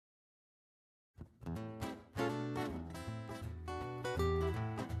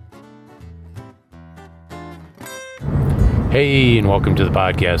Hey, and welcome to the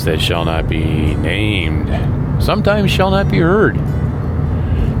podcast that shall not be named, sometimes shall not be heard.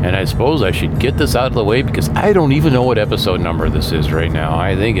 And I suppose I should get this out of the way because I don't even know what episode number this is right now.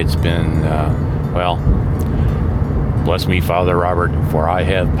 I think it's been, bless me, Father Robert, for I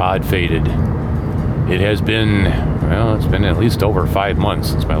have pod faded. It has been, it's been at least over 5 months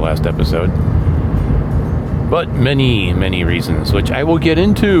since my last episode. But many, many reasons, which I will get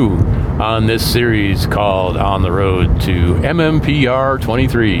into on this series called On the Road to MMPR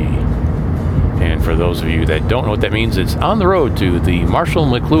 23. And for those of you that don't know what that means, it's on the road to the Marshall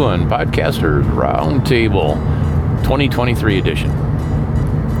McLuhan Podcasters Roundtable 2023 edition.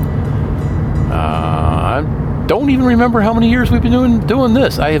 I don't even remember how many years we've been doing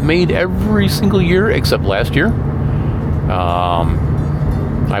this. I have made every single year except last year.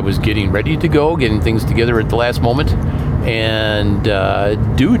 I was getting ready to go, getting things together at the last moment, and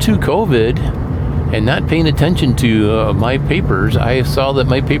due to COVID and not paying attention to my papers, I saw that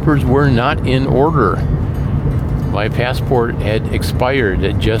my papers were not in order. My passport had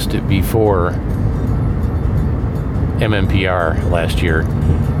expired just before MMPR last year,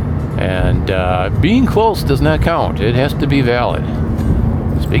 and being close does not count. It has to be valid.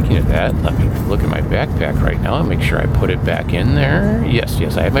 Speaking of that, let me look at my backpack right now and make sure I put it back in there. Yes,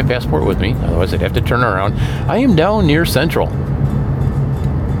 I have my passport with me. Otherwise, I'd have to turn around. I am down near Central.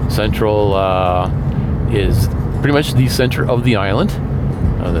 Central is pretty much the center of the island,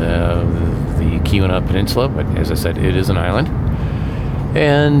 the Keweenaw Peninsula. But as I said, it is an island.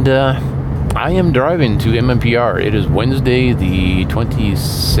 And I am driving to MMPR. It is Wednesday the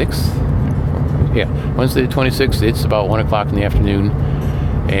 26th. Yeah, Wednesday the 26th. It's about 1 o'clock in the afternoon.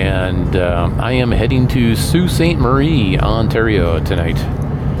 And I am heading to Sault Ste. Marie, Ontario tonight,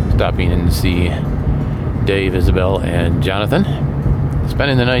 stopping in to see Dave, Isabel, and Jonathan,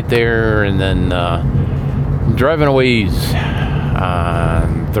 spending the night there, and then driving a ways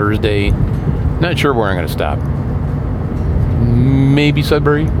on Thursday. Not sure where I'm going to stop. Maybe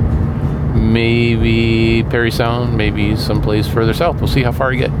Sudbury, maybe Parry Sound, maybe someplace further south. We'll see how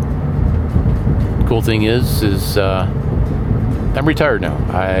far I get. The cool thing is I'm retired now.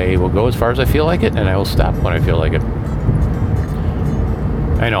 I will go as far as I feel like it, and I will stop when I feel like it.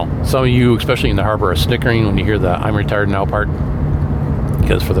 I know, some of you, especially in the harbor, are snickering when you hear the I'm retired now part,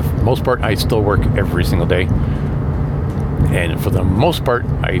 because for the most part, I still work every single day. And for the most part,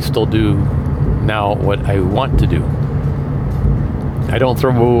 I still do now what I want to do. I don't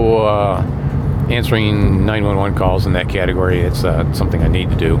throw answering 911 calls in that category. It's something I need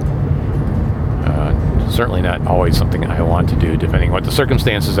to do. Certainly not always something I want to do, depending on what the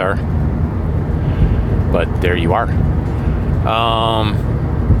circumstances are. But there you are.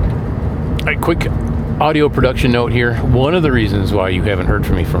 A quick audio production note here. One of the reasons why you haven't heard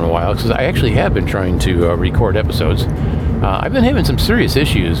from me for a while is because I actually have been trying to record episodes. I've been having some serious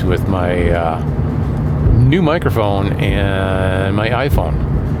issues with my new microphone and my iPhone.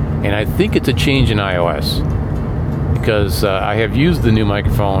 And I think it's a change in iOS. Because I have used the new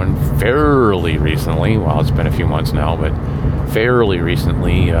microphone fairly recently. Well, it's been a few months now, but fairly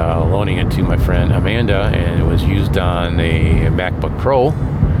recently, loaning it to my friend Amanda, and it was used on a MacBook Pro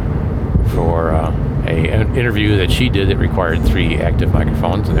for an interview that she did that required 3 active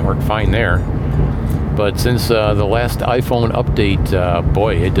microphones, and it worked fine there. But since the last iPhone update,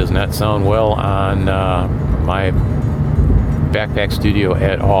 boy, it does not sound well on my Backpack Studio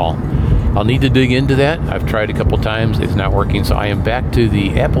at all. I'll need to dig into that. I've tried a couple times. It's not working. So I am back to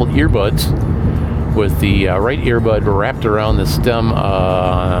the Apple earbuds with the right earbud wrapped around the stem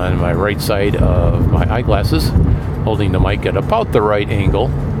on my right side of my eyeglasses, holding the mic at about the right angle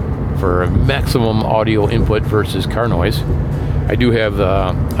for maximum audio input versus car noise. I do have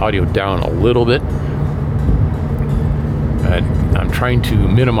the audio down a little bit. I'm trying to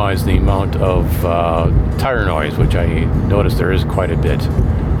minimize the amount of tire noise, which I notice there is quite a bit.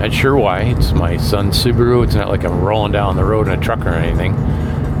 Not sure why. It's my son's Subaru. It's not like I'm rolling down the road in a truck or anything,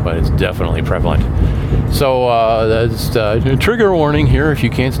 but it's definitely prevalent. So that's a trigger warning here. If you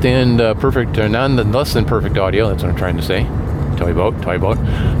can't stand perfect or less than perfect audio, that's what I'm trying to say. Toy boat.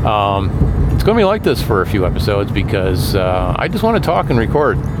 It's going to be like this for a few episodes because I just want to talk and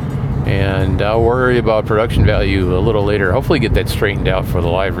record. And I'll worry about production value a little later. Hopefully get that straightened out for the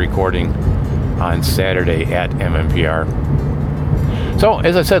live recording on Saturday at MMPR. So,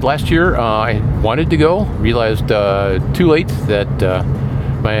 as I said, last year I wanted to go, realized too late that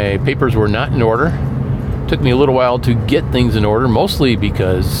my papers were not in order. Took me a little while to get things in order, mostly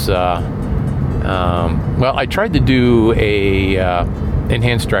because, I tried to do a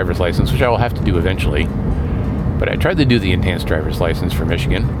enhanced driver's license, which I will have to do eventually. But I tried to do the enhanced driver's license for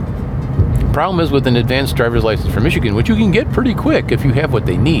Michigan. Problem is with an advanced driver's license for Michigan, which you can get pretty quick if you have what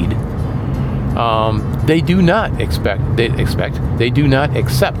they need. They do not accept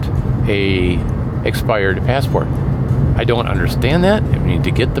a expired passport. I don't understand that. I mean,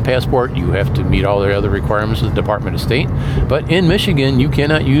 to get the passport, you have to meet all the other requirements of the Department of State. But in Michigan, you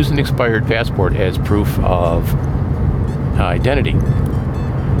cannot use an expired passport as proof of identity.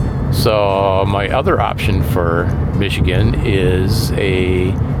 So my other option for Michigan is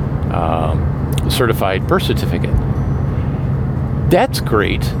a certified birth certificate. That's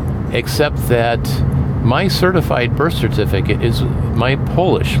great, except that my certified birth certificate is my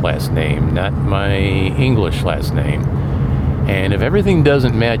Polish last name, not my English last name. And if everything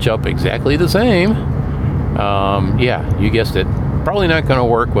doesn't match up exactly the same, yeah, you guessed it, probably not going to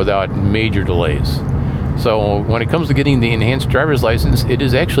work without major delays. So when it comes to getting the enhanced driver's license, it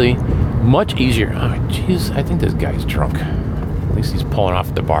is actually much easier. Oh, jeez, I think this guy's drunk. At least he's pulling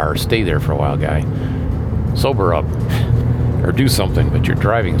off the bar. Stay there for a while, guy. Sober up. Or do something, but your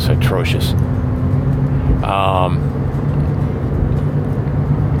driving is atrocious.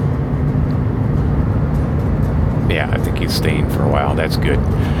 Yeah, I think he's staying for a while. That's good.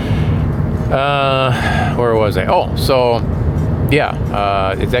 Where was I? Oh, so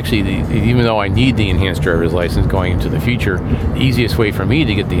yeah, it's actually, even though I need the enhanced driver's license going into the future, the easiest way for me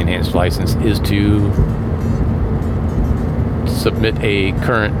to get the enhanced license is to submit a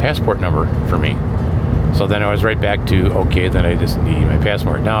current passport number for me. So then I was right back to, okay, then I just need my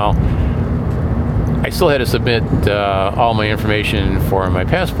passport. Now, I still had to submit all my information for my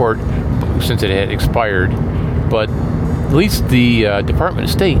passport since it had expired, but at least the Department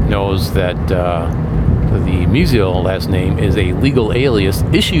of State knows that the Musial last name is a legal alias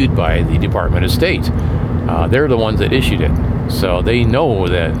issued by the Department of State. They're the ones that issued it. So they know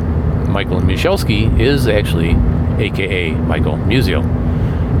that Michael Michalski is actually AKA Michael Musial.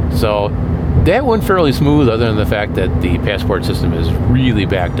 So that went fairly smooth, other than the fact that the passport system is really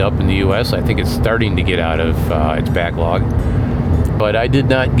backed up in the U.S. I think it's starting to get out of its backlog. But I did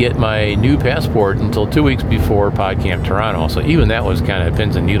not get my new passport until 2 weeks before PodCamp Toronto. So even that was kind of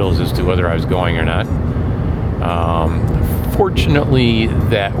pins and needles as to whether I was going or not. Fortunately,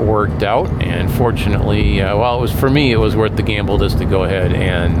 that worked out. And fortunately, well, it was, for me, it was worth the gamble just to go ahead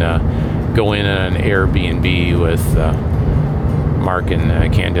and go in on an Airbnb with Mark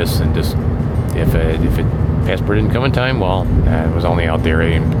and Candace, and just if it passport didn't come in time, well, it was only out there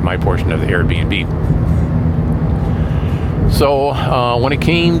in my portion of the Airbnb. So when it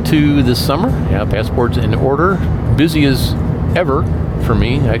came to this summer, yeah, passport's in order, busy as ever for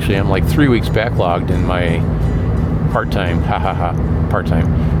me. Actually, I'm like 3 weeks backlogged in my part-time,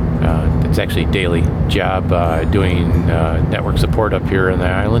 it's actually daily job doing network support up here on the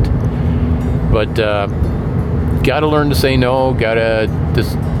island. But gotta learn to say no, gotta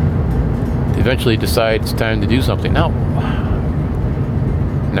just eventually decide it's time to do something. Now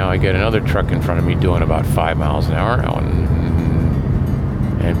I got another truck in front of me doing about 5 miles an hour,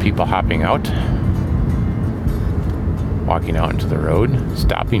 and people hopping out, walking out into the road,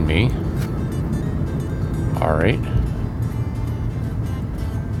 stopping me. All right.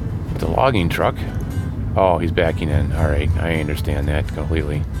 The logging truck. Oh, he's backing in. All right, I understand that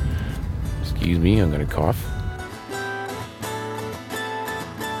completely. Excuse me, I'm going to cough.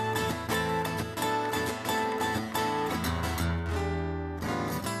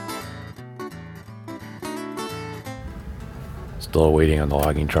 Still waiting on the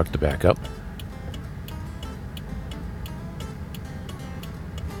logging truck to back up.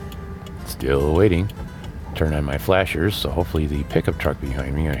 Still waiting. Turn on my flashers, so hopefully the pickup truck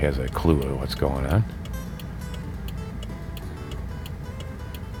behind me has a clue of what's going on.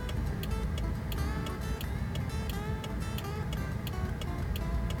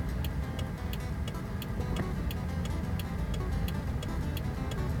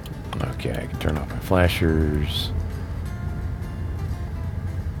 Okay, I can turn off my flashers.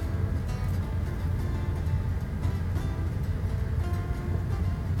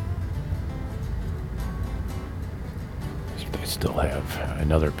 I still have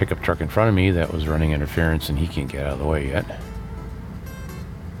another pickup truck in front of me that was running interference, and he can't get out of the way yet.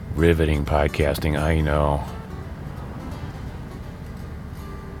 Riveting podcasting, I know.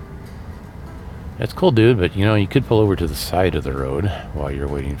 That's cool, dude, but you know, you could pull over to the side of the road while you're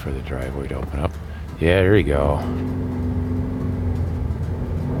waiting for the driveway to open up. Yeah, there you go.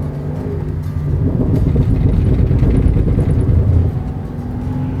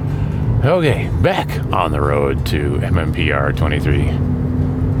 Okay, back on the road to MMPR 23.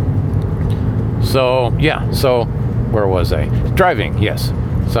 So, yeah, so where was I? Driving, yes.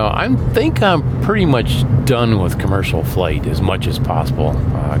 So I think I'm pretty much done with commercial flight as much as possible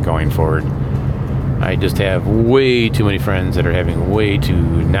going forward. I just have way too many friends that are having way too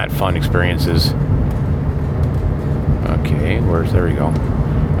not fun experiences. Okay, there we go.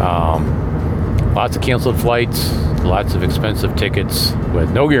 Lots of canceled flights, lots of expensive tickets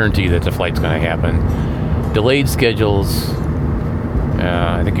with no guarantee that the flight's going to happen. Delayed schedules.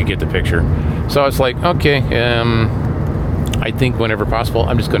 I think you get the picture. So it's like, okay, I think whenever possible,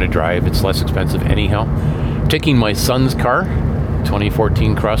 I'm just going to drive. It's less expensive anyhow. I'm taking my son's car,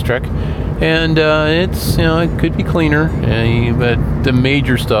 2014 Crosstrek, and it's, it could be cleaner, but the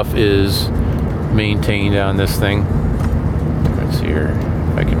major stuff is maintained on this thing. Let's see here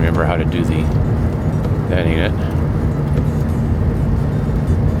if I can remember how to do that ain't it.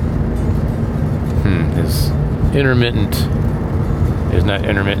 Is intermittent is not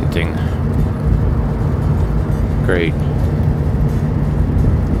intermittenting. Great.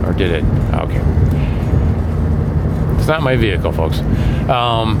 Or did it? Okay. It's not my vehicle, folks.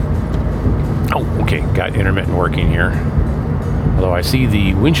 Okay, got intermittent working here. Although I see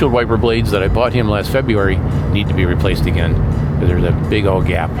the windshield wiper blades that I bought him last February need to be replaced again. There's a big old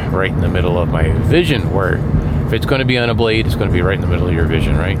gap right in the middle of my vision where if it's going to be on a blade, it's going to be right in the middle of your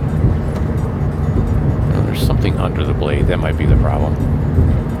vision, right? Well, there's something under the blade. That might be the problem.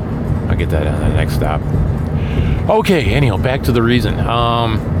 I'll get that on the next stop. Okay, anyhow, back to the reason.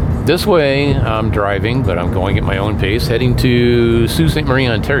 This way, I'm driving, but I'm going at my own pace, heading to Sault Ste. Marie,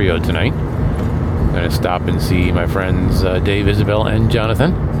 Ontario tonight. I'm going to stop and see my friends Dave, Isabel, and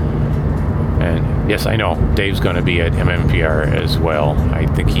Jonathan. And yes, I know, Dave's going to be at MMPR as well. I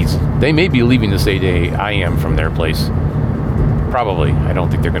think they may be leaving the same day I am from their place. Probably. I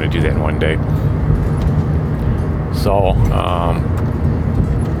don't think they're going to do that in one day. So,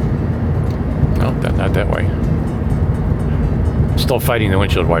 no, not that way. Still fighting the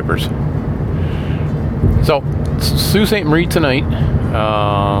windshield wipers. So, Sault Ste. Marie tonight.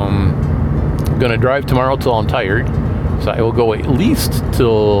 I'm going to drive tomorrow till I'm tired. So I will go at least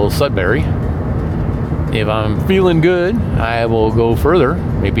till Sudbury. If I'm feeling good, I will go further,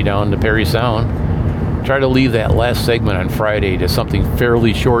 maybe down to Parry Sound. Try to leave that last segment on Friday to something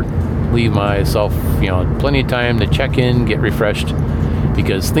fairly short. Leave myself, plenty of time to check in, get refreshed,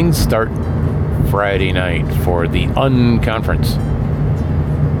 because things start Friday night for the unconference.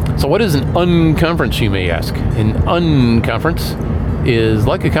 So what is an unconference, you may ask? An unconference is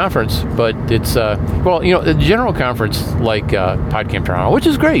like a conference, but it's the general conference like PodCamp Toronto, which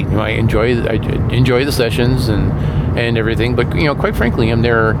is great. I enjoy the sessions and everything, but quite frankly, I'm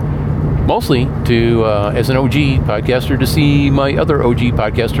there mostly to as an OG podcaster to see my other OG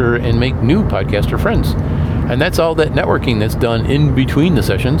podcaster and make new podcaster friends, and that's all that networking that's done in between the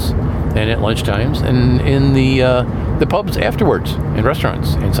sessions and at lunchtimes and in the pubs afterwards and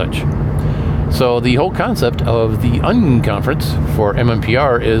restaurants and such. So the whole concept of the unconference for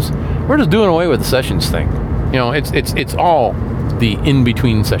MMPR is we're just doing away with the sessions thing. It's all the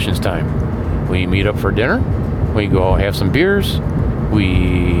in-between sessions time. We meet up for dinner. We go have some beers.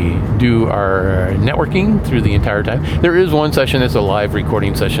 We do our networking through the entire time. There is one session that's a live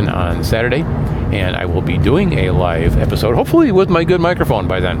recording session on Saturday, and I will be doing a live episode, hopefully with my good microphone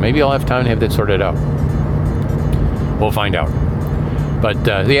by then. Maybe I'll have time to have that sorted out. We'll find out. But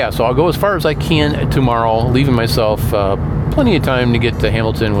so I'll go as far as I can tomorrow, leaving myself plenty of time to get to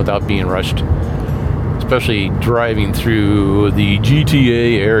Hamilton without being rushed, especially driving through the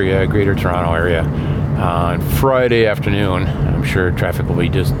GTA area, Greater Toronto area, on Friday afternoon. I'm sure traffic will be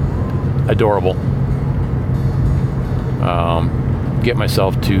just adorable. Get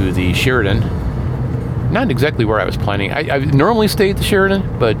myself to the Sheridan. Not exactly where I was planning. I normally stay at the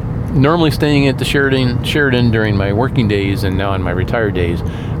Sheridan, but normally staying at the Sheridan during my working days and now on my retired days,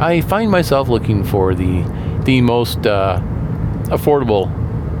 I find myself looking for the most affordable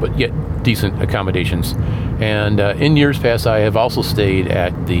but yet decent accommodations. And in years past, I have also stayed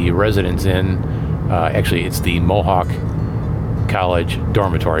at the Residence Inn. Actually, it's the Mohawk College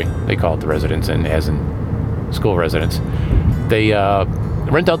Dormitory. They call it the Residence Inn, as in school residence. They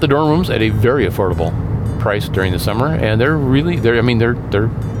rent out the dorm rooms at a very affordable price during the summer, and they're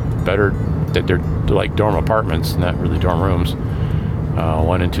better, that they're like dorm apartments, not really dorm rooms.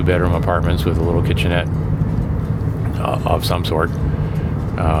 1 and 2 bedroom apartments with a little kitchenette of some sort.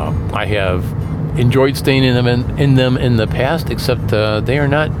 I have enjoyed staying in them in the past, except they are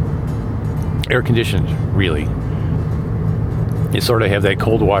not air conditioned, really. You sort of have that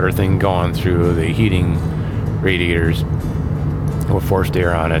cold water thing going through the heating radiators with forced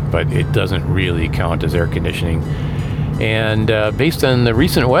air on it, but it doesn't really count as air conditioning. And based on the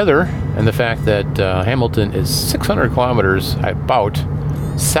recent weather and the fact that Hamilton is 600 kilometers about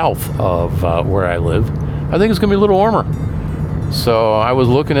south of where I live, I think it's going to be a little warmer. So I was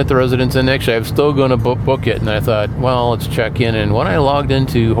looking at the Residence Inn. Actually, I'm still going to book it, and I thought, well, let's check in. And when I logged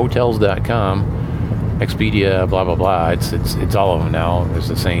into Hotels.com, Expedia, blah blah blah, it's all of them now. It's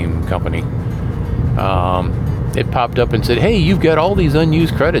the same company. It popped up and said, hey, you've got all these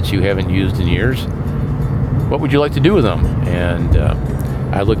unused credits you haven't used in years. What would you like to do with them? And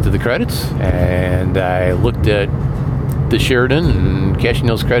I looked at the credits, and I looked at the Sheraton and cashing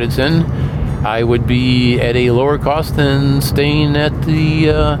those credits in. I would be at a lower cost than staying at the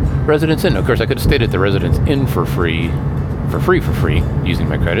Residence Inn. Of course, I could have stayed at the Residence Inn for free, using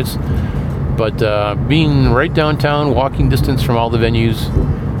my credits. But being right downtown, walking distance from all the venues,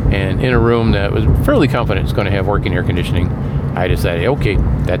 and in a room that was fairly confident is going to have working air conditioning, I decided, okay,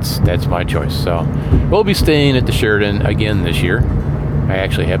 that's my choice. So we'll be staying at the Sheraton again this year. I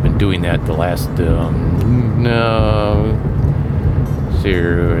actually have been doing that the last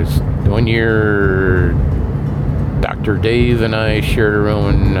one year. Dr. Dave and I shared a room,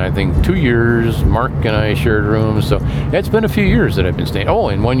 and I think 2 years Mark and I shared a room. So it's been a few years that I've been staying. Oh,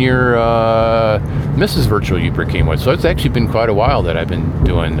 and 1 year Mrs. Virtual Uper came with. So it's actually been quite a while that I've been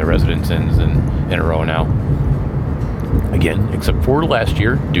doing the Residence Inns in a row now. Again, except for last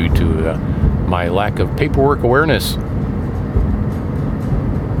year, due to my lack of paperwork awareness.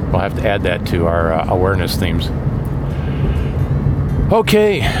 We'll have to add that to our awareness themes.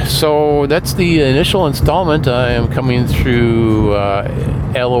 Okay, so that's the initial installment. I am coming through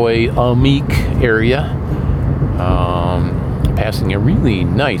LOA Amique area, passing a really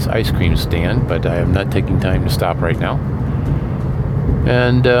nice ice cream stand, but I am not taking time to stop right now.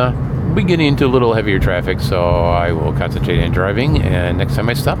 And we're getting into a little heavier traffic, so I will concentrate on driving, and next time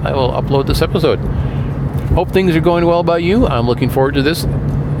I stop, I will upload this episode. Hope things are going well by you. I'm looking forward to this.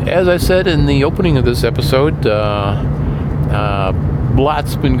 As I said in the opening of this episode,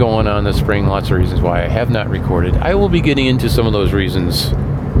 lots been going on this spring, lots of reasons why I have not recorded. I will be getting into some of those reasons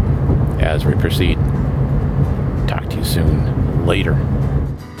as we proceed. Talk to you soon. Later.